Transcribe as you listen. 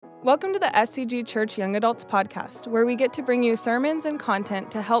Welcome to the SCG Church Young Adults podcast, where we get to bring you sermons and content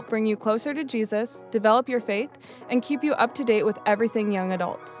to help bring you closer to Jesus, develop your faith, and keep you up to date with everything young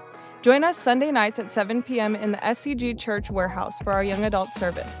adults. Join us Sunday nights at 7 p.m. in the SCG Church warehouse for our young adult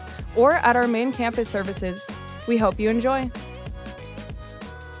service, or at our main campus services. We hope you enjoy.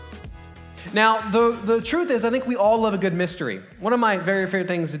 Now, the truth is, I think we all love a good mystery. One of my very favorite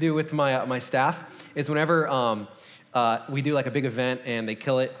things to do with my staff is whenever we do like a big event and they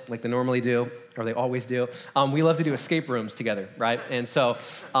kill it like they normally do, or they always do, we love to do escape rooms together, right? And so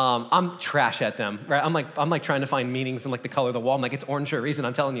I'm trash at them, right? I'm like trying to find meanings in like the color of the wall. I'm like, it's orange for a reason.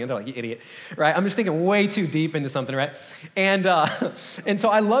 I'm telling you, and they're like, you idiot, right? I'm just thinking way too deep into something, right? And so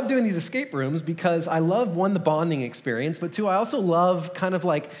I love doing these escape rooms because I love, one, the bonding experience, but two, I also love kind of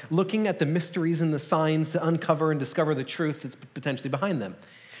like looking at the mysteries and the signs to uncover and discover the truth that's potentially behind them.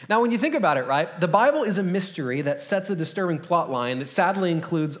 Now, when you think about it, right, the Bible is a mystery that sets a disturbing plot line that sadly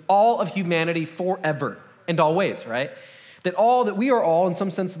includes all of humanity forever and always, right? That we are all, in some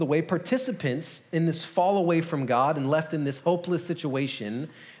sense of the way, participants in this fall away from God and left in this hopeless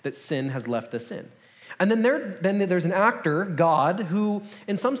situation that sin has left us in. And then there's an actor, God, who,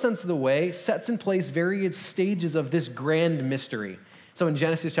 in some sense of the way, sets in place various stages of this grand mystery. So in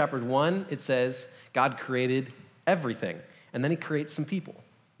Genesis chapter 1, it says, God created everything, and then he creates some people.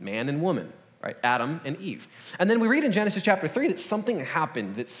 Man and woman, right? Adam and Eve. And then we read in Genesis chapter 3 that something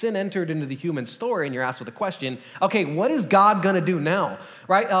happened, that sin entered into the human story, and you're asked with the question, okay, what is God going to do now?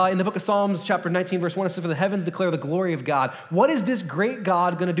 Right? In the book of Psalms, chapter 19, verse 1, it says, for the heavens declare the glory of God. What is this great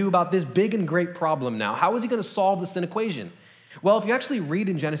God going to do about this big and great problem now? How is he going to solve the sin equation? Well, if you actually read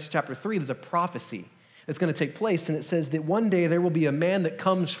in Genesis chapter 3, there's a prophecy that's going to take place, and it says that one day there will be a man that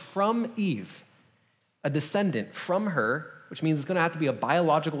comes from Eve, a descendant from her, which means it's going to have to be a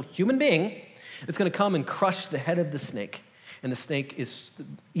biological human being that's going to come and crush the head of the snake. And the snake is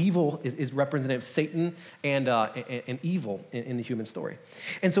evil, is representative of Satan and evil in the human story.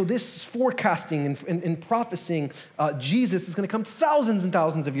 And so this forecasting and prophesying Jesus is going to come thousands and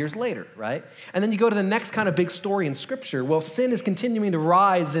thousands of years later, right? And then you go to the next kind of big story in Scripture. Well, sin is continuing to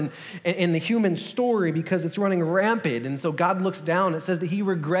rise in the human story because it's running rampant. And so God looks down. It says that he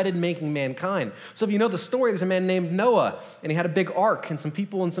regretted making mankind. So if you know the story, there's a man named Noah, and he had a big ark, and some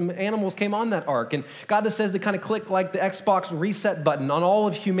people and some animals came on that ark. And God just says to kind of click like the Xbox reset button on all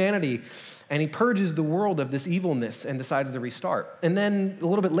of humanity, and he purges the world of this evilness and decides to restart. And then a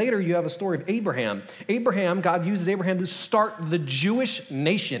little bit later, you have a story of Abraham. God uses Abraham to start the Jewish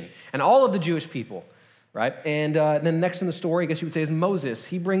nation and all of the Jewish people, right? And then next in the story, I guess you would say, is Moses.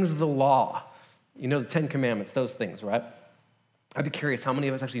 He brings the law. You know, the Ten Commandments, those things, right? I'd be curious how many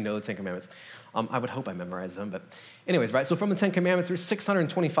of us actually know the Ten Commandments. I would hope I memorized them, but anyways, right? So from the Ten Commandments, there's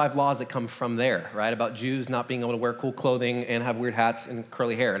 625 laws that come from there, right? About Jews not being able to wear cool clothing and have weird hats and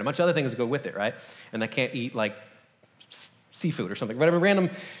curly hair and a bunch of other things that go with it, right? And they can't eat like seafood or something, whatever random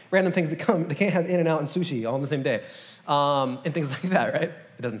things that come. They can't have In-N-Out and sushi all on the same day, and things like that, right?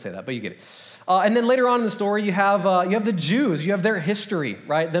 It doesn't say that, but you get it. And then later on in the story, you have the Jews. You have their history,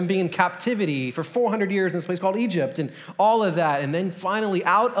 right? Them being in captivity for 400 years in this place called Egypt and all of that. And then finally,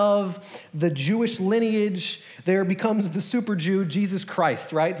 out of the Jewish lineage, there becomes the super Jew, Jesus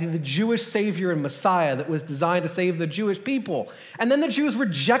Christ, right? The Jewish Savior and Messiah that was designed to save the Jewish people. And then the Jews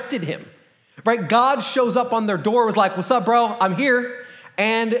rejected him, right? God shows up on their door, was like, what's up, bro? I'm here.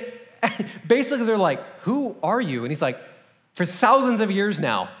 And basically they're like, who are you? And he's like, for thousands of years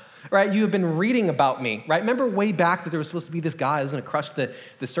now, right, you have been reading about me, right? Remember way back that there was supposed to be this guy who was going to crush the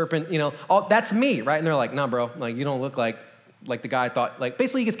serpent, that's me, right? And they're like, nah, bro, like you don't look like the guy I thought, like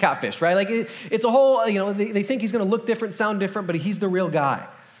basically he gets catfished, right? Like it's a whole, they think he's going to look different, sound different, but he's the real guy.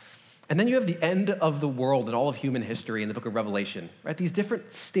 And then you have the end of the world and all of human history in the book of Revelation, right? These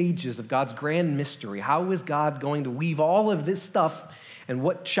different stages of God's grand mystery. How is God going to weave all of this stuff? And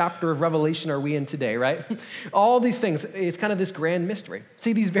what chapter of Revelation are we in today, right? All these things, it's kind of this grand mystery.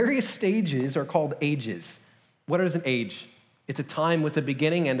 See, these various stages are called ages. What is an age? It's a time with a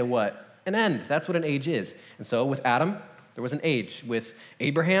beginning and a what? An end. That's what an age is. And so with Adam, there was an age. With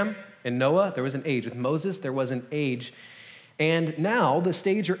Abraham and Noah, there was an age. With Moses, there was an age. And now the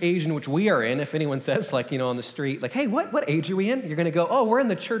stage or age in which we are in, if anyone says like, on the street, like, hey, what age are we in? You're going to go, oh, we're in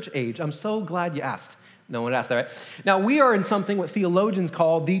the church age. I'm so glad you asked. No one asked that, right? Now, we are in something what theologians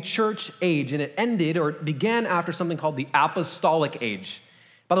call the church age, and it ended or began after something called the apostolic age.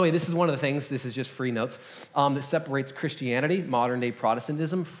 By the way, this is one of the things, this is just free notes, that separates Christianity, modern-day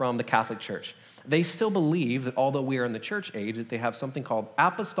Protestantism, from the Catholic Church. They still believe that although we are in the church age, that they have something called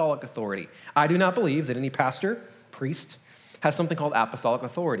apostolic authority. I do not believe that any pastor, priest, has something called apostolic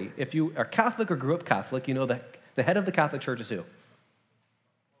authority. If you are Catholic or grew up Catholic, you know that the head of the Catholic Church is who?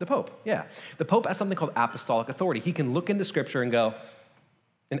 The Pope, yeah. The Pope has something called apostolic authority. He can look into Scripture and go,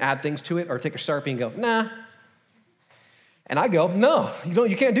 and add things to it, or take a Sharpie and go, nah. And I go, no,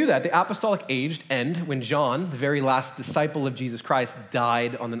 you can't do that. The apostolic age ended when John, the very last disciple of Jesus Christ,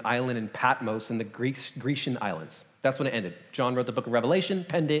 died on an island in Patmos in the Grecian islands. That's when it ended. John wrote the book of Revelation,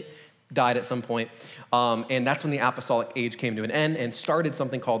 penned it, died at some point. And that's when the apostolic age came to an end and started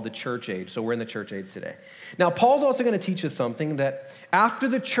something called the church age. So we're in the church age today. Now, Paul's also going to teach us something that after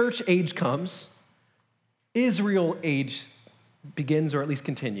the church age comes, Israel age begins or at least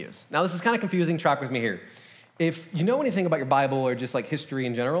continues. Now, this is kind of confusing. Track with me here. If you know anything about your Bible or just like history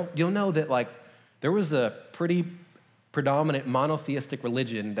in general, you'll know that like there was a pretty predominant monotheistic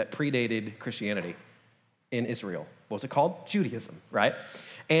religion that predated Christianity in Israel. What was it called? Judaism, right?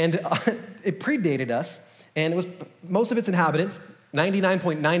 And it predated us, and it was most of its inhabitants,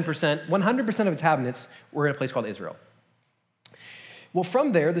 99.9%, 100% of its inhabitants were in a place called Israel. Well,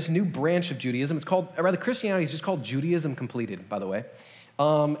 from there, this new branch of Judaism, Christianity is just called Judaism completed, by the way,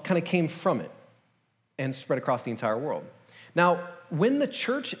 kind of came from it and spread across the entire world. Now, when the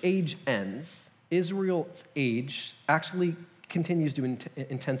church age ends, Israel's age actually continues to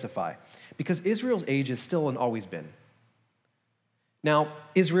intensify because Israel's age is still and always been. Now,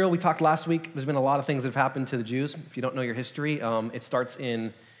 Israel, we talked last week, there's been a lot of things that have happened to the Jews. If you don't know your history, it starts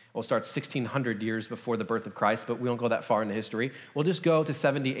 1,600 years before the birth of Christ, but we won't go that far into history. We'll just go to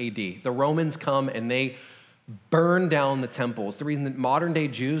 70 AD. The Romans come and they burn down the temples. The reason that modern day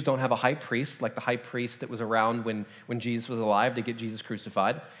Jews don't have a high priest, like the high priest that was around when Jesus was alive to get Jesus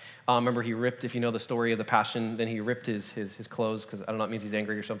crucified. Remember, he ripped, if you know the story of the Passion, then he ripped his clothes, because I don't know, it means he's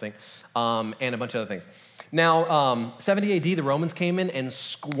angry or something, and a bunch of other things. Now, 70 AD, the Romans came in and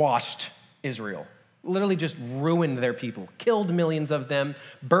squashed Israel. Literally just ruined their people, killed millions of them,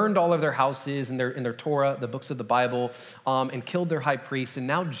 burned all of their houses and their Torah, the books of the Bible, and killed their high priests. And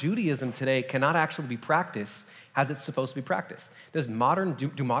now Judaism today cannot actually be practiced as it's supposed to be practiced. Do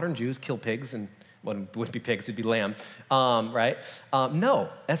modern Jews kill pigs? And well, it wouldn't be pigs, it'd be lamb, right? No,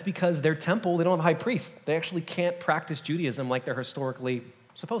 that's because their temple, they don't have a high priest. They actually can't practice Judaism like they're historically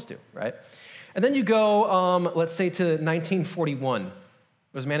supposed to, right? And then you go, let's say to 1941.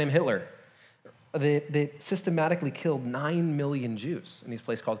 There's a man named Hitler. They systematically killed 9 million Jews in these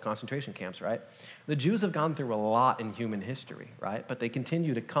places called concentration camps, right? The Jews have gone through a lot in human history, right? But they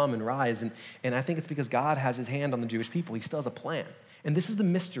continue to come and rise, and I think it's because God has his hand on the Jewish people. He still has a plan. And this is the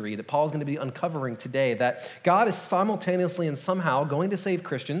mystery that Paul's going to be uncovering today, that God is simultaneously and somehow going to save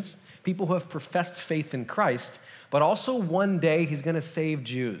Christians, people who have professed faith in Christ, but also one day he's going to save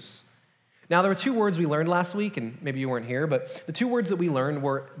Jews. Now, there were two words we learned last week, and maybe you weren't here, but the two words that we learned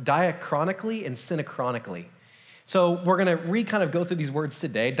were diachronically and synchronically. So we're going to kind of go through these words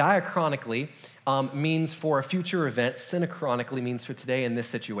today. Diachronically means for a future event. Synchronically means for today in this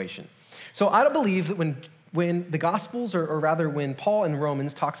situation. So I don't believe that when the Gospels, or rather when Paul in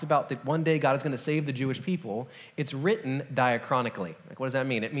Romans talks about that one day God is going to save the Jewish people, it's written diachronically. Like, what does that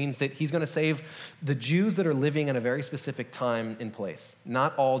mean? It means that he's going to save the Jews that are living in a very specific time and place.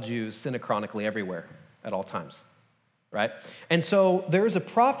 Not all Jews synchronically everywhere at all times, right? And so there's a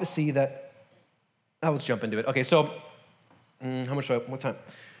prophecy that, let's jump into it. Okay, so what time?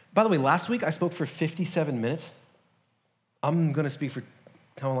 By the way, last week I spoke for 57 minutes. I'm going to speak for,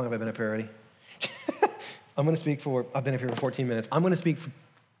 how long have I been up here already? I've been up here for 14 minutes. I'm going to speak for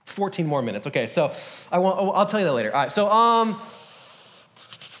 14 more minutes. Okay, so I'll tell you that later. All right, so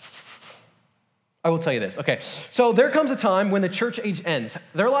I will tell you this. Okay, so there comes a time when the church age ends.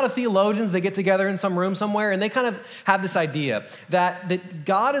 There are a lot of theologians that get together in some room somewhere, and they kind of have this idea that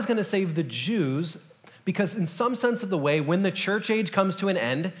God is going to save the Jews because in some sense of the way, when the church age comes to an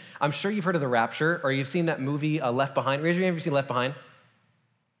end, I'm sure you've heard of the rapture, or you've seen that movie Left Behind. Raise your hand if you've seen Left Behind.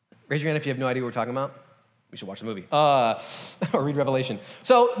 Raise your hand if you have no idea what we're talking about. We should watch the movie or read Revelation.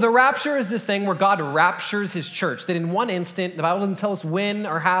 So the rapture is this thing where God raptures his church, that in one instant, the Bible doesn't tell us when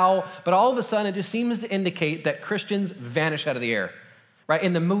or how, but all of a sudden it just seems to indicate that Christians vanish out of the air. Right?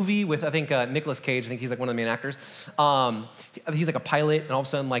 In the movie with, I think, Nicolas Cage, I think he's like one of the main actors, he's like a pilot, and all of a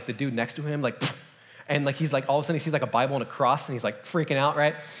sudden, like, the dude next to him, like, and like he's like, all of a sudden he sees like a Bible and a cross, and he's like freaking out,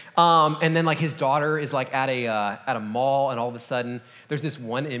 right? And then like his daughter is like at a mall, and all of a sudden there's this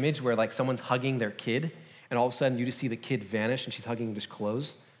one image where like someone's hugging their kid, and all of a sudden you just see the kid vanish, and she's hugging just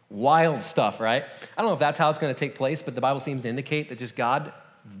clothes. Wild stuff, right? I don't know if that's how it's going to take place, but the Bible seems to indicate that just God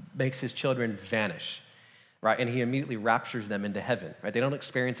makes his children vanish, right? And he immediately raptures them into heaven, right? They don't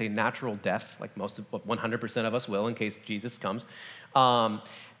experience a natural death like 100% of us will in case Jesus comes.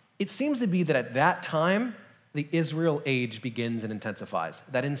 It seems to be that at that time, the Israel age begins and intensifies.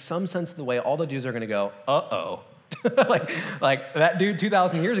 That in some sense of the way, all the Jews are going to go, uh-oh, like that dude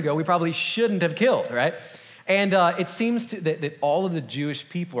 2,000 years ago, we probably shouldn't have killed, right? And it seems that all of the Jewish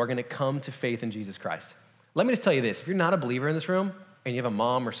people are going to come to faith in Jesus Christ. Let me just tell you this. If you're not a believer in this room, and you have a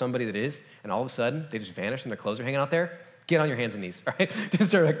mom or somebody that is, and all of a sudden they just vanish and their clothes are hanging out there, get on your hands and knees, right? Just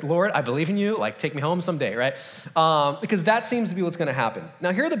start like, Lord, I believe in you. Like, take me home someday, right? Because that seems to be what's going to happen.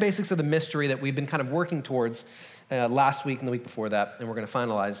 Now, here are the basics of the mystery that we've been kind of working towards last week and the week before that, and we're going to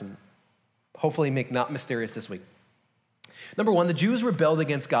finalize and hopefully make not mysterious this week. Number one, the Jews rebelled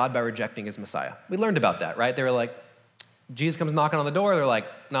against God by rejecting his Messiah. We learned about that, right? They were like, Jesus comes knocking on the door. They're like,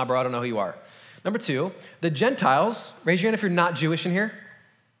 nah, bro, I don't know who you are. Number two, the Gentiles, raise your hand if you're not Jewish in here.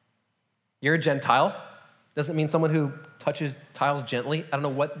 You're a Gentile. Doesn't mean someone who touches tiles gently. I don't know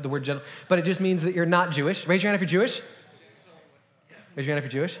what the word gentle, but it just means that you're not Jewish. Raise your hand if you're Jewish. Raise your hand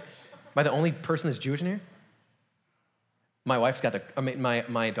if you're Jewish. Am I the only person that's Jewish in here? My wife's got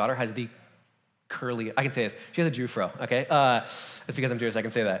my daughter has the curly, I can say this. She has a Jew fro, okay? That's because I'm Jewish, I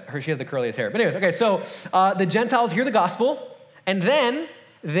can say that. She has the curliest hair. But anyways, okay, so the Gentiles hear the gospel, and then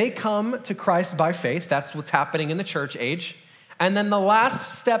they come to Christ by faith. That's what's happening in the church age. And then the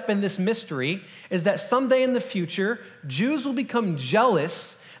last step in this mystery is that someday in the future, Jews will become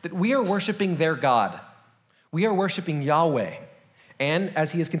jealous that we are worshiping their God. We are worshiping Yahweh. And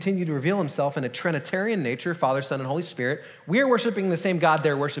as he has continued to reveal himself in a Trinitarian nature, Father, Son, and Holy Spirit, we are worshiping the same God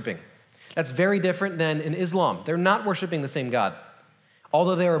they're worshiping. That's very different than in Islam. They're not worshiping the same God.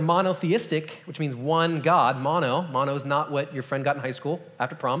 Although they are monotheistic, which means one God, mono is not what your friend got in high school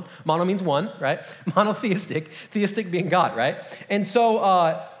after prom. Mono means one, right? Monotheistic, theistic being God, right? And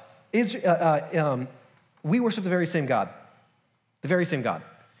so we worship the very same God,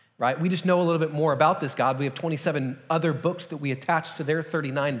 right? We just know a little bit more about this God. We have 27 other books that we attach to their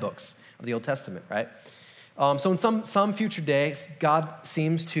 39 books of the Old Testament, right? So in some future day, God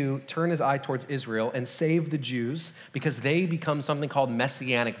seems to turn his eye towards Israel and save the Jews because they become something called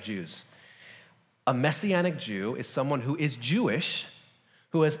Messianic Jews. A Messianic Jew is someone who is Jewish,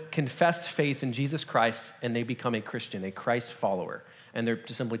 who has confessed faith in Jesus Christ, and they become a Christian, a Christ follower. And they're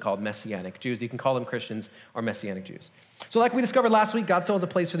just simply called Messianic Jews. You can call them Christians or Messianic Jews. So like we discovered last week, God still has a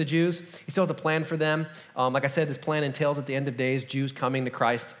place for the Jews. He still has a plan for them. Like I said, this plan entails at the end of days, Jews coming to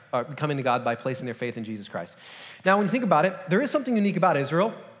Christ, coming to God by placing their faith in Jesus Christ. Now, when you think about it, there is something unique about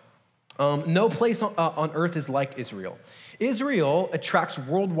Israel. No place on earth is like Israel. Israel attracts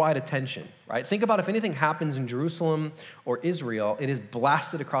worldwide attention, right? Think about if anything happens in Jerusalem or Israel, it is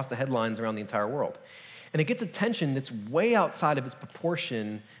blasted across the headlines around the entire world. And it gets attention that's way outside of its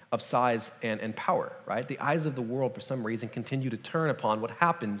proportion of size and power, right? The eyes of the world, for some reason, continue to turn upon what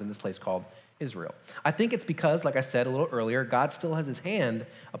happens in this place called Israel. I think it's because, like I said a little earlier, God still has his hand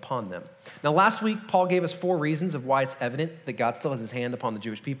upon them. Now, last week, Paul gave us 4 reasons of why it's evident that God still has his hand upon the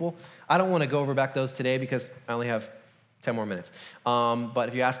Jewish people. I don't want to go over back those today because I only have 10 more minutes. But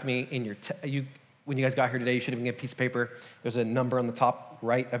if you ask me in your when you guys got here today, you should have given a piece of paper. There's a number on the top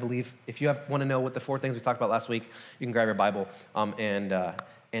right, I believe. If you want to know what the 4 things we talked about last week, you can grab your Bible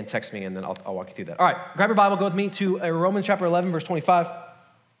and text me, and then I'll walk you through that. All right, grab your Bible, go with me to Romans chapter 11, verse 25.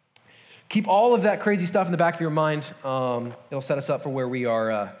 Keep all of that crazy stuff in the back of your mind. It'll set us up for where we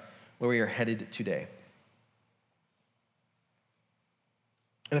are headed today.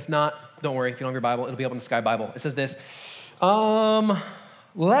 And if not, don't worry. If you don't have your Bible, it'll be up on the Sky Bible. It says this.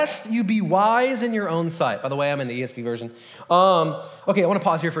 Lest you be wise in your own sight. By the way, I'm in the ESV version. Okay, I want to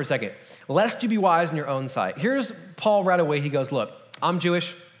pause here for a second. Lest you be wise in your own sight. Here's Paul right away. He goes, look, I'm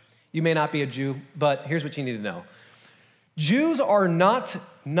Jewish. You may not be a Jew, but here's what you need to know. Jews are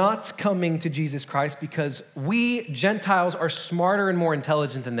not coming to Jesus Christ because we Gentiles are smarter and more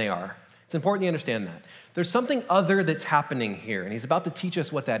intelligent than they are. It's important you understand that. There's something other that's happening here, and he's about to teach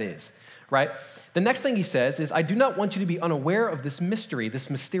us what that is, right? The next thing he says is, I do not want you to be unaware of this mystery. This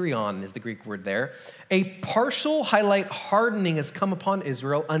mysterion is the Greek word there. A partial hardening has come upon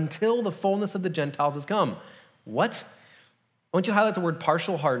Israel until the fullness of the Gentiles has come. What? I want you to highlight the word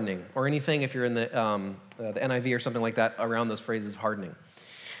partial hardening, or anything if you're in the NIV or something like that around those phrases, hardening.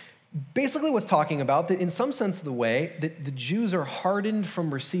 Basically what's talking about that in some sense of the way that the Jews are hardened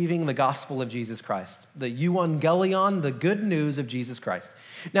from receiving the gospel of Jesus Christ, the euangelion, the good news of Jesus Christ.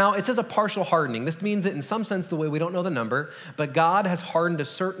 Now, it says a partial hardening. This means that in some sense the way we don't know the number, but God has hardened a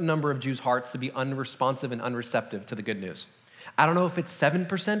certain number of Jews' hearts to be unresponsive and unreceptive to the good news. I don't know if it's 7%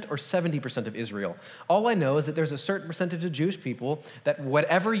 or 70% of Israel. All I know is that there's a certain percentage of Jewish people that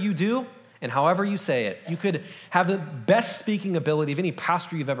whatever you do, and however you say it, you could have the best speaking ability of any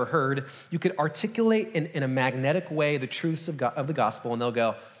pastor you've ever heard. You could articulate in a magnetic way the truths of the gospel, and they'll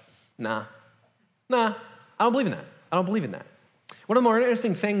go, nah, I don't believe in that. I don't believe in that. One of the more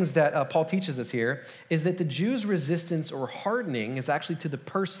interesting things that Paul teaches us here is that the Jews' resistance or hardening is actually to the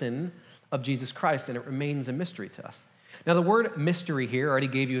person of Jesus Christ, and it remains a mystery to us. Now, the word mystery here, I already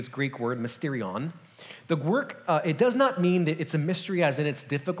gave you its Greek word, mysterion. The word, it does not mean that it's a mystery as in it's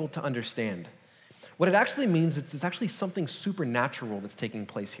difficult to understand. What it actually means is it's actually something supernatural that's taking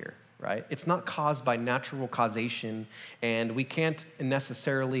place here, right? It's not caused by natural causation, and we can't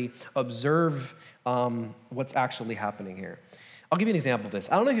necessarily observe what's actually happening here. I'll give you an example of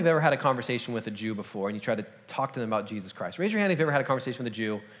this. I don't know if you've ever had a conversation with a Jew before and you try to talk to them about Jesus Christ. Raise your hand if you've ever had a conversation with a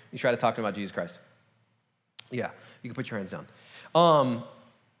Jew and you try to talk to them about Jesus Christ. Yeah, you can put your hands down.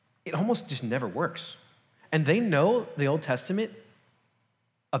 It almost just never works. And they know the Old Testament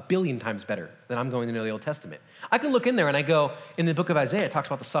a billion times better than I'm going to know the Old Testament. I can look in there and I go, in the book of Isaiah, it talks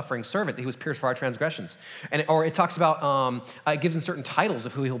about the suffering servant, that he was pierced for our transgressions. Or it talks about, it gives him certain titles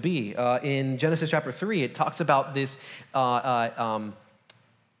of who he'll be. In Genesis chapter 3, it talks about this, I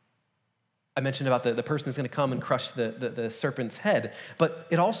mentioned about the person that's going to come and crush the serpent's head. But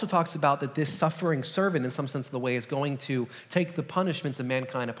it also talks about that this suffering servant, in some sense of the way, is going to take the punishments of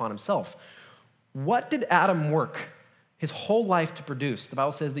mankind upon himself. What did Adam work his whole life to produce? The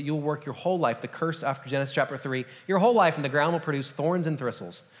Bible says that you'll work your whole life, the curse after Genesis chapter 3, your whole life, and the ground will produce thorns and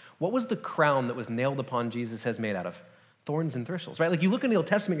thistles. What was the crown that was nailed upon Jesus' head made out of? Thorns and thistles, right? Like you look in the Old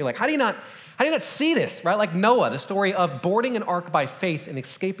Testament, you're like, how do you not see this, right? Like Noah, the story of boarding an ark by faith and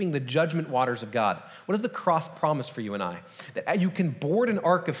escaping the judgment waters of God. What does the cross promise for you and I? That you can board an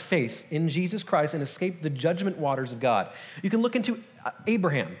ark of faith in Jesus Christ and escape the judgment waters of God. You can look into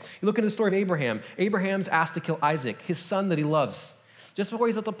Abraham. You look into the story of Abraham. Abraham's asked to kill Isaac, his son that he loves. Just before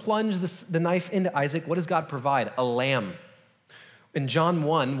he's about to plunge the knife into Isaac, what does God provide? A lamb. In John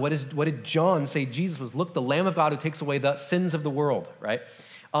 1, what did John say Jesus was? Look, the Lamb of God who takes away the sins of the world, right?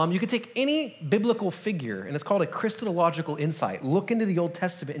 You can take any biblical figure, and it's called a Christological insight. Look into the Old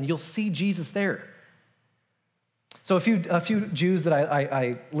Testament, and you'll see Jesus there. So a few Jews that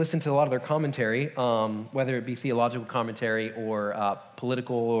I listen to a lot of their commentary, whether it be theological commentary or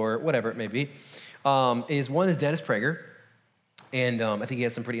political or whatever it may be, one is Dennis Prager. And I think he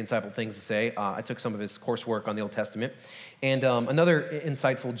has some pretty insightful things to say. I took some of his coursework on the Old Testament. And another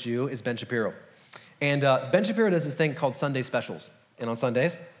insightful Jew is Ben Shapiro. And Ben Shapiro does this thing called Sunday specials. And on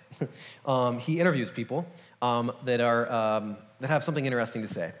Sundays, he interviews people that have something interesting to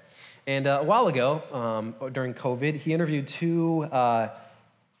say. And a while ago, during COVID, he interviewed two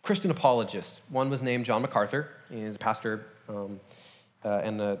Christian apologists. One was named John MacArthur. He's a pastor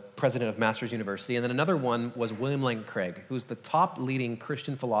and the president of Masters University. And then another one was William Lane Craig, who's the top leading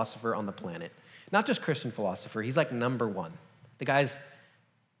Christian philosopher on the planet. Not just Christian philosopher, he's like number one. The guy's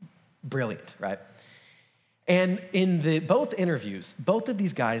brilliant, right? And in both interviews, both of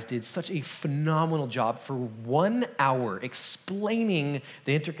these guys did such a phenomenal job for 1 hour explaining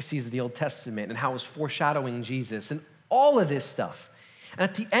the intricacies of the Old Testament and how it was foreshadowing Jesus and all of this stuff. And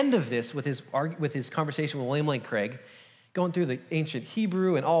at the end of this, with his conversation with William Lane Craig, going through the ancient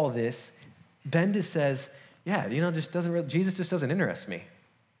Hebrew and all of this, Ben just says, yeah, Jesus just doesn't interest me.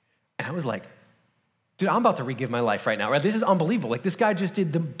 And I was like, dude, I'm about to re-give my life right now, right? This is unbelievable. Like, this guy just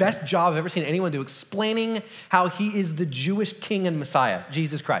did the best job I've ever seen anyone do explaining how he is the Jewish king and Messiah,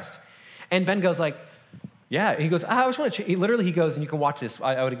 Jesus Christ. And Ben goes like, yeah. And he goes, I just want to change. Literally, he goes, and you can watch this.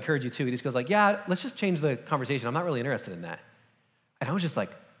 I would encourage you to. He just goes like, yeah, let's just change the conversation. I'm not really interested in that. And I was just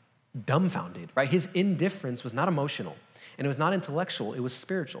like dumbfounded, right? His indifference was not emotional. And it was not intellectual, it was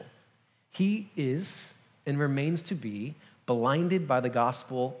spiritual. He is and remains to be blinded by the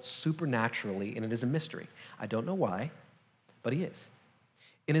gospel supernaturally, and it is a mystery. I don't know why, but he is.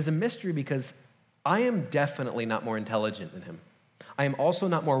 It is a mystery because I am definitely not more intelligent than him. I am also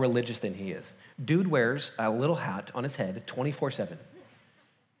not more religious than he is. Dude wears a little hat on his head 24/7.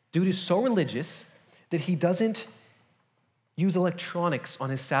 Dude is so religious that he doesn't use electronics on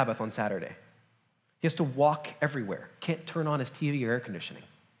his Sabbath on Saturday. He has to walk everywhere, can't turn on his TV or air conditioning.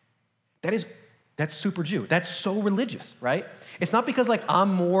 That's super Jew. That's so religious, right? It's not because like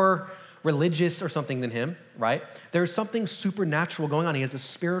I'm more religious or something than him, right? There's something supernatural going on. He has a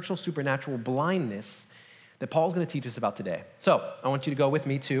spiritual, supernatural blindness that Paul's going to teach us about today. So I want you to go with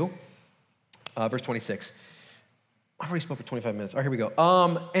me to verse 26. I've already spoke for 25 minutes. All right, here we go.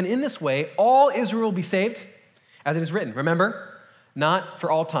 And in this way, all Israel will be saved, as it is written. Remember, not for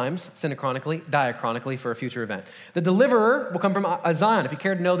all times, synchronically, diachronically for a future event. The deliverer will come from Zion. If you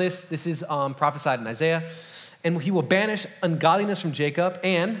care to know this, this is prophesied in Isaiah. And he will banish ungodliness from Jacob.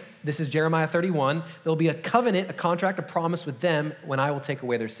 And this is Jeremiah 31. There will be a covenant, a contract, a promise with them when I will take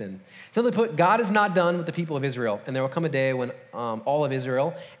away their sin. Simply put, God is not done with the people of Israel. And there will come a day when all of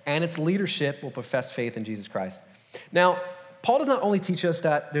Israel and its leadership will profess faith in Jesus Christ. Now, Paul does not only teach us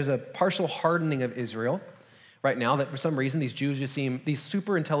that there's a partial hardening of Israel right now, that for some reason these Jews just seem, these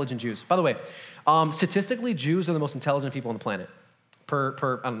super intelligent Jews. By the way, statistically, Jews are the most intelligent people on the planet,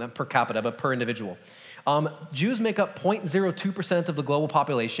 per capita, but per individual. Jews make up 0.02% of the global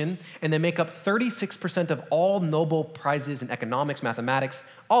population, and they make up 36% of all Nobel Prizes in economics, mathematics,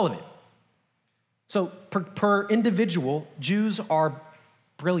 all of it. So per individual, Jews are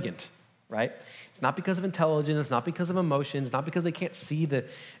brilliant, right? It's not because of intelligence, it's not because of emotions, not because they can't see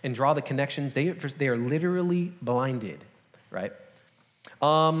and draw the connections. They are literally blinded, right?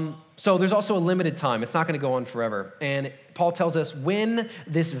 So there's also a limited time. It's not going to go on forever. And Paul tells us when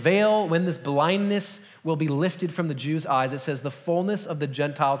this veil, when this blindness will be lifted from the Jews' eyes, it says the fullness of the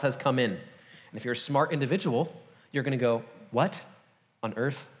Gentiles has come in. And if you're a smart individual, you're going to go, what on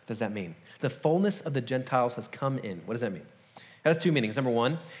earth does that mean? The fullness of the Gentiles has come in. What does that mean? It has two meanings. Number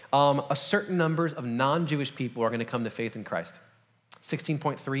one, a certain numbers of non-Jewish people are going to come to faith in Christ.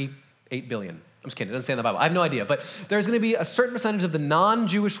 16.38 billion. I'm just kidding. It doesn't say in the Bible. I have no idea. But there's going to be a certain percentage of the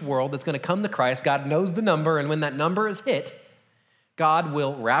non-Jewish world that's going to come to Christ. God knows the number. And when that number is hit, God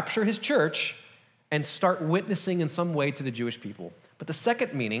will rapture his church and start witnessing in some way to the Jewish people. But the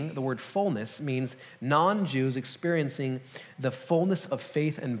second meaning, the word fullness, means non-Jews experiencing the fullness of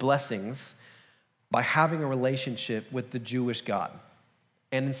faith and blessings by having a relationship with the Jewish God.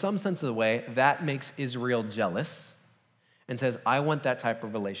 And in some sense of the way, that makes Israel jealous and says, I want that type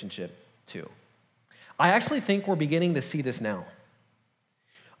of relationship too. I actually think we're beginning to see this now.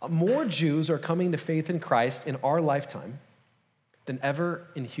 More Jews are coming to faith in Christ in our lifetime than ever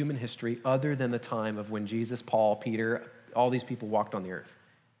in human history, other than the time of when Jesus, Paul, Peter, all these people walked on the earth.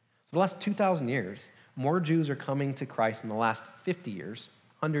 So the last 2,000 years, more Jews are coming to Christ in the last 50 years,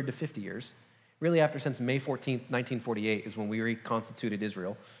 100 to 50 years. Really since May 14th, 1948 is when we reconstituted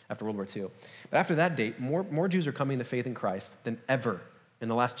Israel after World War II. But after that date, more Jews are coming to faith in Christ than ever in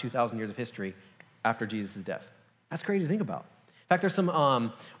the last 2,000 years of history after Jesus' death. That's crazy to think about. In fact, there's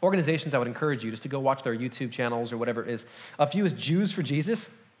some organizations I would encourage you just to go watch their YouTube channels or whatever it is. A few is Jews for Jesus.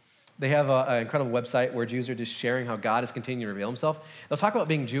 They have an incredible website where Jews are just sharing how God is continuing to reveal himself. They'll talk about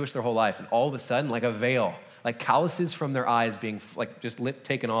being Jewish their whole life, and all of a sudden, like a veil, like calluses from their eyes being like just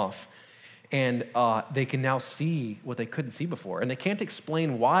taken off. And they can now see what they couldn't see before. And they can't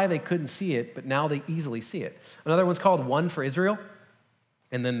explain why they couldn't see it, but now they easily see it. Another one's called One for Israel.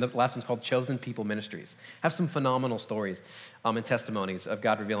 And then the last one's called Chosen People Ministries. Have some phenomenal stories and testimonies of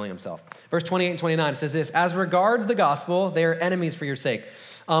God revealing himself. Verse 28 and 29, it says this, as regards the gospel, they are enemies for your sake.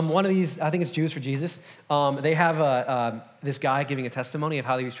 One of these, I think it's Jews for Jesus. They have this guy giving a testimony of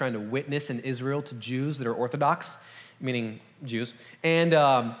how he was trying to witness in Israel to Jews that are Orthodox, meaning Jews.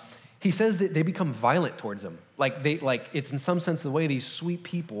 And he says that they become violent towards him. It's in some sense the way these sweet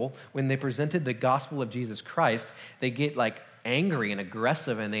people, when they presented the gospel of Jesus Christ, they get angry and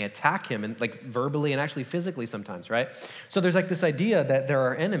aggressive and they attack him and verbally and actually physically sometimes, right? So there's this idea that there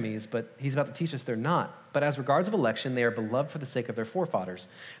are enemies, but he's about to teach us they're not. But as regards of election, they are beloved for the sake of their forefathers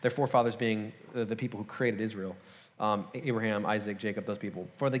being the people who created Israel. Abraham, Isaac, Jacob, those people.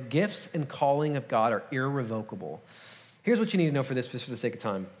 For the gifts and calling of God are irrevocable. Here's what you need to know for this, just for the sake of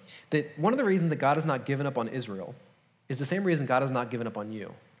time. That one of the reasons that God has not given up on Israel is the same reason God has not given up on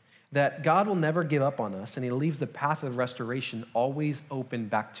you. That God will never give up on us, and he leaves the path of restoration always open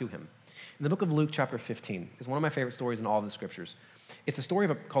back to him. In the book of Luke chapter 15 is one of my favorite stories in all of the scriptures. It's a story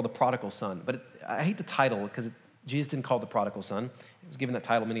called the prodigal son, but I hate the title because Jesus didn't call it the prodigal son. He was given that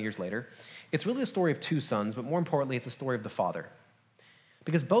title many years later. It's really a story of two sons, but more importantly, it's a story of the father.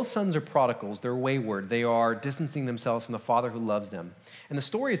 Because both sons are prodigals, they're wayward, they are distancing themselves from the father who loves them. And the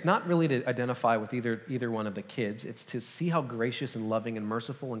story is not really to identify with either one of the kids, it's to see how gracious and loving and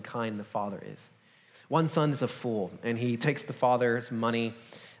merciful and kind the father is. One son is a fool, and he takes the father's money.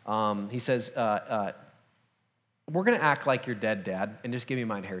 He says, we're going to act like you're dead, Dad, and just give me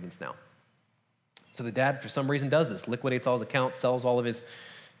my inheritance now. So the dad, for some reason, does this, liquidates all his accounts, sells all of his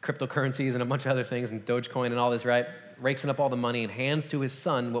cryptocurrencies and a bunch of other things, and Dogecoin and all this, right? Rakes up all the money and hands to his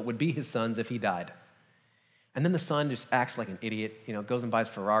son what would be his son's if he died. And then the son just acts like an idiot, goes and buys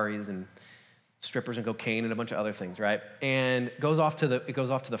Ferraris and strippers and cocaine and a bunch of other things, right? And goes off to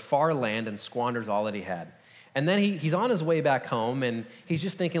the far land and squanders all that he had. And then he's on his way back home, and he's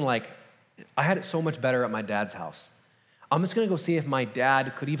just thinking I had it so much better at my dad's house. I'm just going to go see if my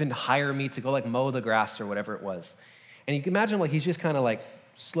dad could even hire me to go mow the grass or whatever it was. And you can imagine he's just kind of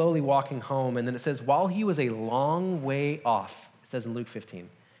slowly walking home, and then it says, while he was a long way off, it says in Luke 15,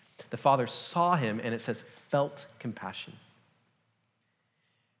 the father saw him, and it says, felt compassion.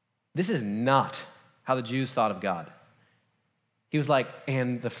 This is not how the Jews thought of God. He was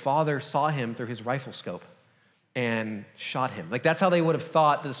and the father saw him through his rifle scope. and shot him. Like, that's how they would have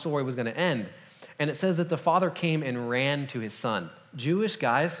thought the story was going to end. And it says that the father came and ran to his son. Jewish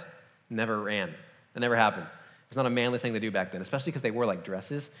guys never ran. It never happened. It's not a manly thing to do back then, especially because they wore like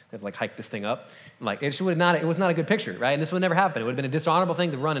dresses. They have like hike this thing up. Like, it was not a good picture, right? And this would never happen. It would have been a dishonorable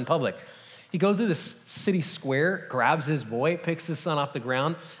thing to run in public. He goes to this city square, grabs his boy, picks his son off the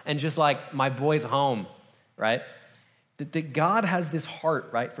ground, and just like, my boy's home, right? That God has this heart,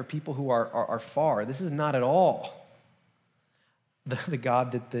 right, for people who are far. This is not at all the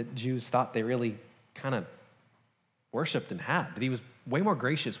God that the Jews thought they really kind of worshiped and had, that he was way more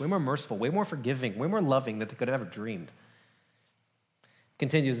gracious, way more merciful, way more forgiving, way more loving than they could have ever dreamed.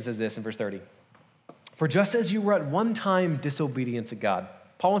 Continues and says this in verse 30. For just as you were at one time disobedient to God.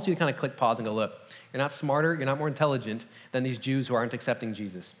 Paul wants you to kind of click pause and go, look, you're not smarter, you're not more intelligent than these Jews who aren't accepting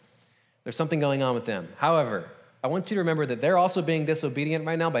Jesus. There's something going on with them. However, I want you to remember that they're also being disobedient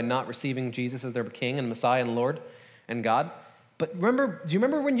right now by not receiving Jesus as their King and Messiah and Lord and God. But do you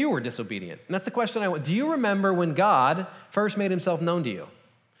remember when you were disobedient? And that's the question I want. Do you remember when God first made himself known to you?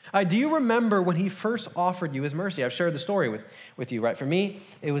 Do you remember when he first offered you his mercy? I've shared the story with you, right? For me,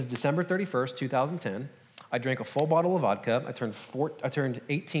 it was December 31st, 2010. I drank a full bottle of vodka. I turned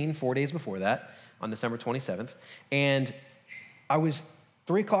 18 4 days before that on December 27th. And I was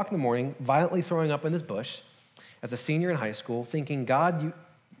 3 o'clock in the morning, violently throwing up in this bush as a senior in high school, thinking, God,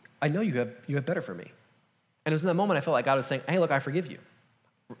 I know you have better for me. And it was in that moment I felt like God was saying, hey, look, I forgive you.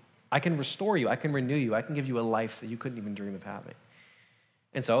 I can restore you. I can renew you. I can give you a life that you couldn't even dream of having.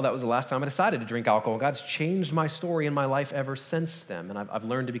 And so that was the last time I decided to drink alcohol. God's changed my story and my life ever since then. And I've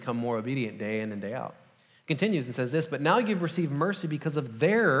learned to become more obedient day in and day out. It continues and says this, but now you've received mercy because of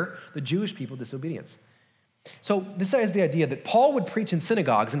the Jewish people, disobedience. So this is the idea that Paul would preach in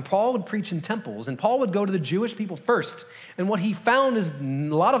synagogues and Paul would preach in temples and Paul would go to the Jewish people first. And what he found is a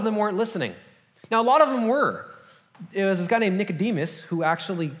lot of them weren't listening. Now, a lot of them were. It was this guy named Nicodemus who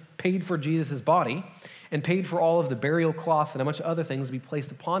actually paid for Jesus' body and paid for all of the burial cloth and a bunch of other things to be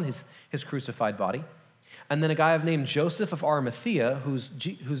placed upon his crucified body. And then a guy named Joseph of Arimathea who's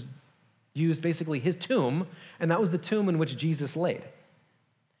used basically his tomb, and that was the tomb in which Jesus laid.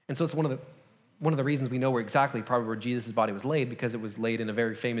 And so it's one of the reasons we know probably where Jesus' body was laid, because it was laid in a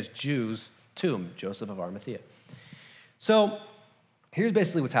very famous Jew's tomb, Joseph of Arimathea. So here's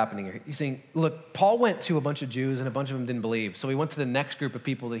basically what's happening here. He's saying, look, Paul went to a bunch of Jews and a bunch of them didn't believe. So he went to the next group of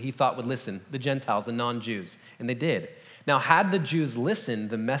people that he thought would listen, the Gentiles, the non-Jews, and they did. Now, had the Jews listened,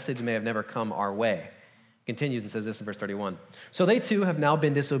 the message may have never come our way. Continues and says this in verse 31. So they too have now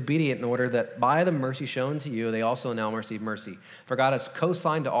been disobedient in order that by the mercy shown to you, they also now receive mercy. For God has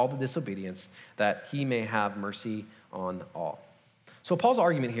co-signed to all the disobedience that he may have mercy on all. So Paul's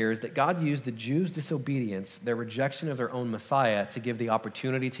argument here is that God used the Jews' disobedience, their rejection of their own Messiah, to give the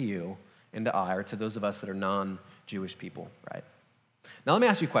opportunity to you and to I, or to those of us that are non-Jewish people, right? Now let me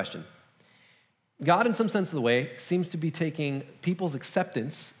ask you a question. God, in some sense of the way, seems to be taking people's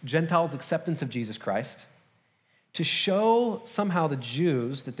acceptance, Gentiles' acceptance of Jesus Christ, to show somehow the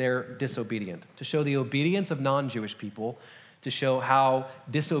Jews that they're disobedient, to show the obedience of non-Jewish people, to show how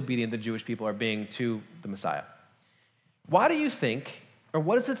disobedient the Jewish people are being to the Messiah. Why do you think, or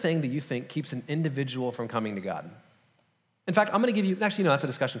what is the thing that you think keeps an individual from coming to God? In fact, I'm going to give you, actually, no, that's a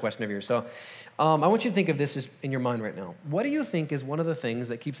discussion question over here. So I want you to think of this just in your mind right now. What do you think is one of the things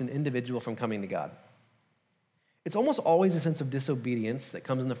that keeps an individual from coming to God? It's almost always a sense of disobedience that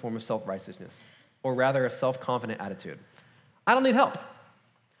comes in the form of self-righteousness, or rather a self-confident attitude. I don't need help.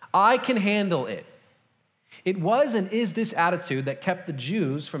 I can handle it. It was and is this attitude that kept the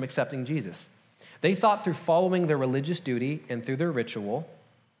Jews from accepting Jesus. They thought through following their religious duty and through their ritual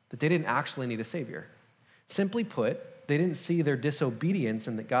that they didn't actually need a Savior. Simply put, they didn't see their disobedience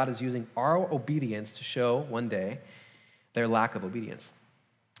and that God is using our obedience to show one day their lack of obedience.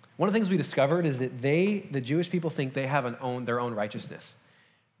 One of the things we discovered is that the Jewish people think they have their own righteousness.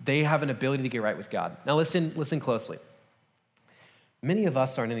 They have an ability to get right with God. Now listen closely. Many of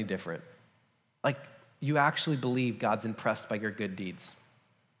us aren't any different. Like, you actually believe God's impressed by your good deeds.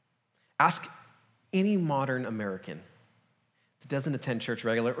 Ask any modern American that doesn't attend church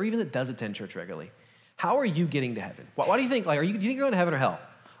regularly, or even that does attend church regularly, how are you getting to heaven? Why do you think, do you think you're going to heaven or hell?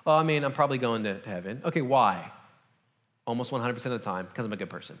 Oh, I mean, I'm probably going to heaven. Okay, why? Almost 100% of the time, because I'm a good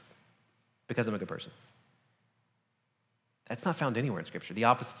person. Because I'm a good person. That's not found anywhere in Scripture. The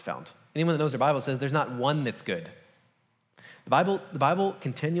opposite's found. Anyone that knows their Bible says there's not one that's good. The Bible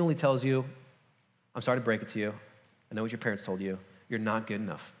continually tells you, I'm sorry to break it to you, I know what your parents told you, you're not good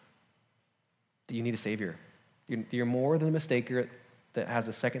enough. That you need a Savior. You're more than a mistaker that has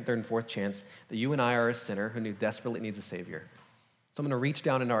a second, third, and fourth chance, that you and I are a sinner who desperately needs a Savior. So I'm going to reach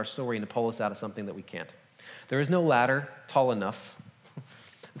down into our story and to pull us out of something that we can't. There is no ladder tall enough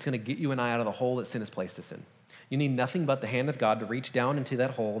that's going to get you and I out of the hole that sin has placed us in. You need nothing but the hand of God to reach down into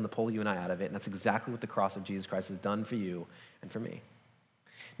that hole and to pull you and I out of it. And that's exactly what the cross of Jesus Christ has done for you and for me.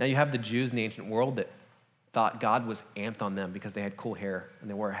 Now you have the Jews in the ancient world that thought God was amped on them because they had cool hair and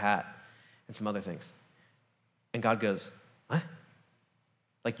they wore a hat and some other things. And God goes, what?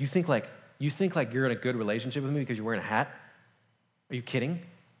 Like you think you're in a good relationship with me because you're wearing a hat? Are you kidding?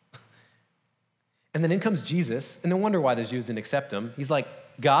 And then in comes Jesus, and no wonder why the Jews didn't accept him. He's like,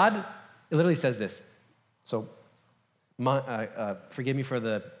 God, it literally says this. So forgive me for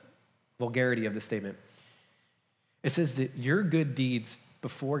the vulgarity of this statement. It says that your good deeds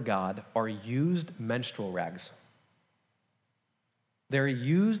before God are used menstrual rags. They're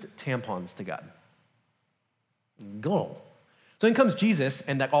used tampons to God. Go. So in comes Jesus,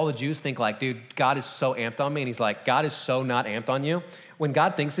 and all the Jews think like, dude, God is so amped on me. And he's like, God is so not amped on you. When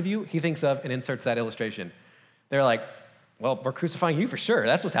God thinks of you, he thinks of and inserts that illustration. They're like, well, we're crucifying you for sure.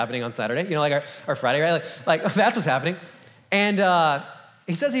 That's what's happening on Saturday. You know, like our Friday, right? Like that's what's happening. And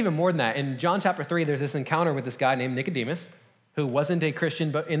he says even more than that. In John chapter 3, there's this encounter with this guy named Nicodemus, who wasn't a Christian,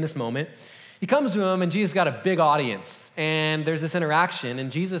 but in this moment, he comes to him, and Jesus got a big audience. And there's this interaction,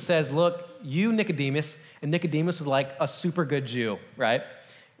 and Jesus says, look, you, Nicodemus, and Nicodemus was like a super good Jew, right?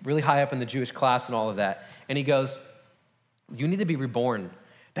 Really high up in the Jewish class and all of that. And he goes, you need to be reborn.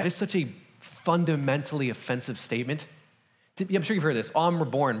 That is such a fundamentally offensive statement. I'm sure you've heard this. Oh, I'm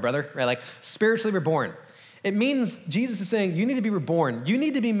reborn, brother, right? Like spiritually reborn. It means Jesus is saying you need to be reborn. You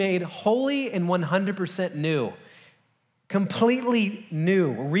need to be made holy and 100% new. Completely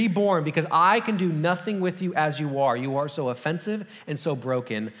new, reborn, because I can do nothing with you as you are. You are so offensive and so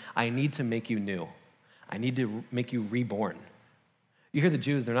broken. I need to make you new. I need to make you reborn. You hear the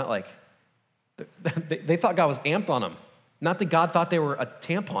Jews, they're not like, they thought God was amped on them. Not that God thought they were a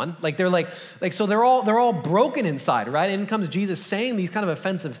tampon. Like they're like so they're all broken inside, right? And in comes Jesus saying these kind of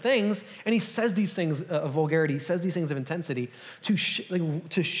offensive things, and he says these things of vulgarity, he says these things of intensity to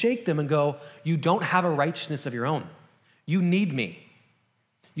shake them and go, you don't have a righteousness of your own. You need me.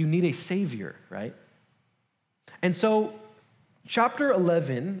 You need a savior, right? And so chapter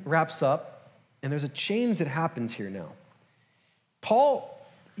 11 wraps up, and there's a change that happens here now. Paul,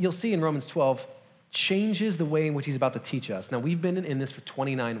 you'll see in Romans 12, changes the way in which he's about to teach us. Now, we've been in this for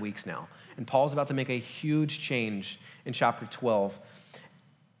 29 weeks now, and Paul's about to make a huge change in chapter 12.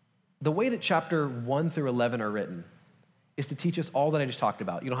 The way that chapter 1 through 11 are written is to teach us all that I just talked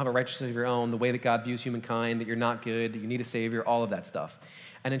about. You don't have a righteousness of your own, the way that God views humankind, that you're not good, that you need a savior, all of that stuff.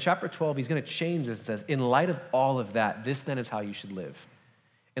 And in chapter 12, he's going to change this. It says, in light of all of that, this then is how you should live.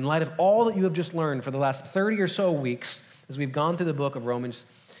 In light of all that you have just learned for the last 30 or so weeks, as we've gone through the book of Romans,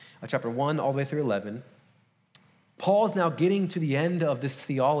 chapter 1 all the way through 11, Paul is now getting to the end of this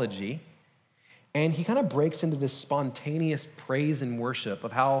theology, and he kind of breaks into this spontaneous praise and worship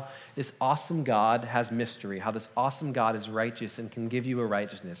of how this awesome God has mystery, how this awesome God is righteous and can give you a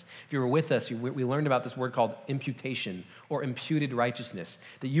righteousness. If you were with us, we learned about this word called imputation or imputed righteousness,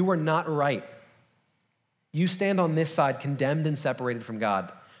 that you are not right. You stand on this side condemned and separated from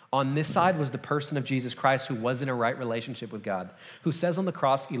God. On this side was the person of Jesus Christ who was in a right relationship with God, who says on the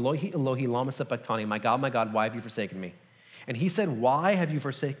cross, Elohi, Elohi, lama sabachthani, my God, why have you forsaken me? And he said, why have you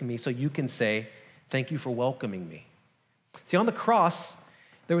forsaken me? So you can say, thank you for welcoming me. See, on the cross,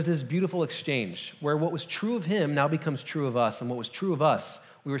 there was this beautiful exchange where what was true of him now becomes true of us, and what was true of us,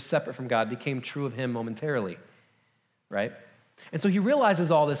 we were separate from God, became true of him momentarily, right? And so he realizes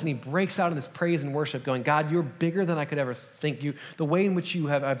all this, and he breaks out in this praise and worship, going, God, you're bigger than I could ever think. You, the way in which you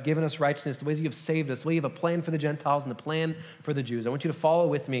have given us righteousness, the ways you have saved us, the way you have a plan for the Gentiles and the plan for the Jews. I want you to follow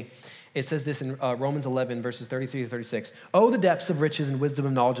with me. It says this in Romans 11, verses 33 to 36. Oh, the depths of riches and wisdom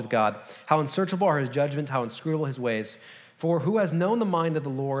and knowledge of God. How unsearchable are his judgments, how inscrutable his ways. For who has known the mind of the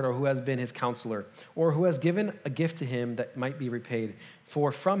Lord, or who has been his counselor, or who has given a gift to him that might be repaid?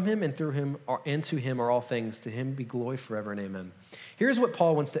 For from him and through him and to him are all things. To him be glory forever and amen. Here's what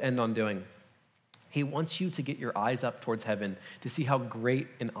Paul wants to end on doing. He wants you to get your eyes up towards heaven to see how great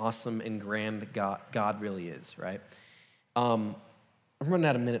and awesome and grand God really is, right? I'm running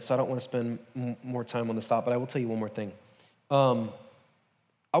out of minutes, so I don't want to spend more time on this thought, but I will tell you one more thing.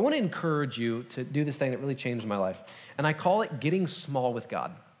 I want to encourage you to do this thing that really changed my life, and I call it getting small with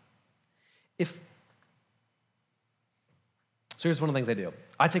God. So here's one of the things I do.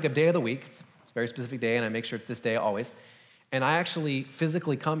 I take a day of the week, it's a very specific day, and I make sure it's this day always, and I actually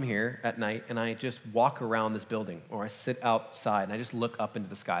physically come here at night, and I just walk around this building, or I sit outside, and I just look up into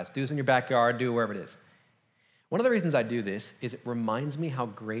the skies. Do this in your backyard, do it wherever it is. One of the reasons I do this is it reminds me how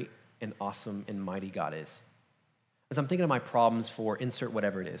great and awesome and mighty God is. is I'm thinking of my problems for insert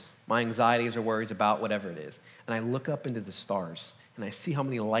whatever it is, my anxieties or worries about whatever it is, and I look up into the stars, and I see how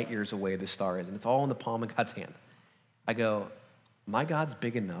many light years away the star is, and it's all in the palm of God's hand. I go, my God's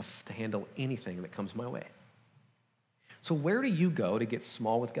big enough to handle anything that comes my way. So where do you go to get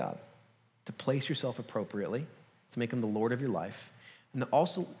small with God? To place yourself appropriately, to make him the Lord of your life, and to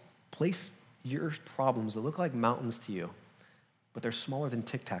also place your problems that look like mountains to you, but they're smaller than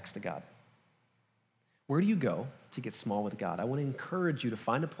Tic Tacs to God. Where do you go to get small with God? I want to encourage you to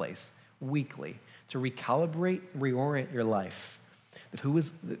find a place weekly to recalibrate, reorient your life.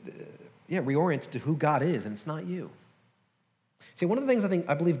 Reorient to who God is, and it's not you. See, one of the things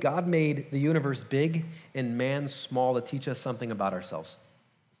I believe God made the universe big and man small to teach us something about ourselves.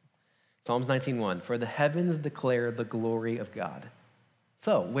 Psalms 19:1, for the heavens declare the glory of God.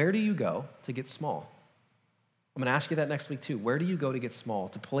 So, where do you go to get small? I'm going to ask you that next week too. Where do you go to get small?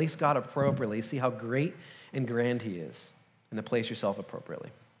 To place God appropriately, see how great and grand he is, and to place yourself appropriately.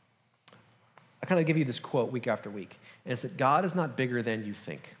 I kind of give you this quote week after week, and it's that God is not bigger than you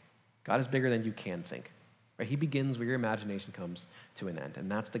think. God is bigger than you can think. Right? He begins where your imagination comes to an end,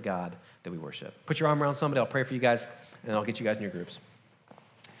 and that's the God that we worship. Put your arm around somebody. I'll pray for you guys, and I'll get you guys in your groups.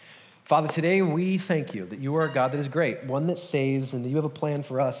 Father, today we thank you that you are a God that is great, one that saves, and that you have a plan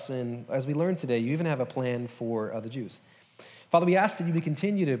for us. And as we learned today, you even have a plan for the Jews. Father, we ask that you would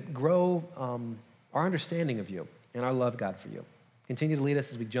continue to grow our understanding of you and our love, God, for you. Continue to lead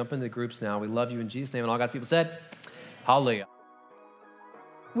us as we jump into the groups now. We love you in Jesus' name. And all God's people said, hallelujah.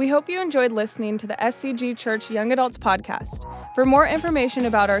 We hope you enjoyed listening to the SCG Church Young Adults podcast. For more information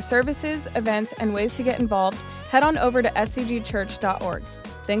about our services, events, and ways to get involved, head on over to scgchurch.org.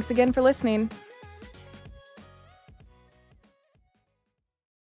 Thanks again for listening.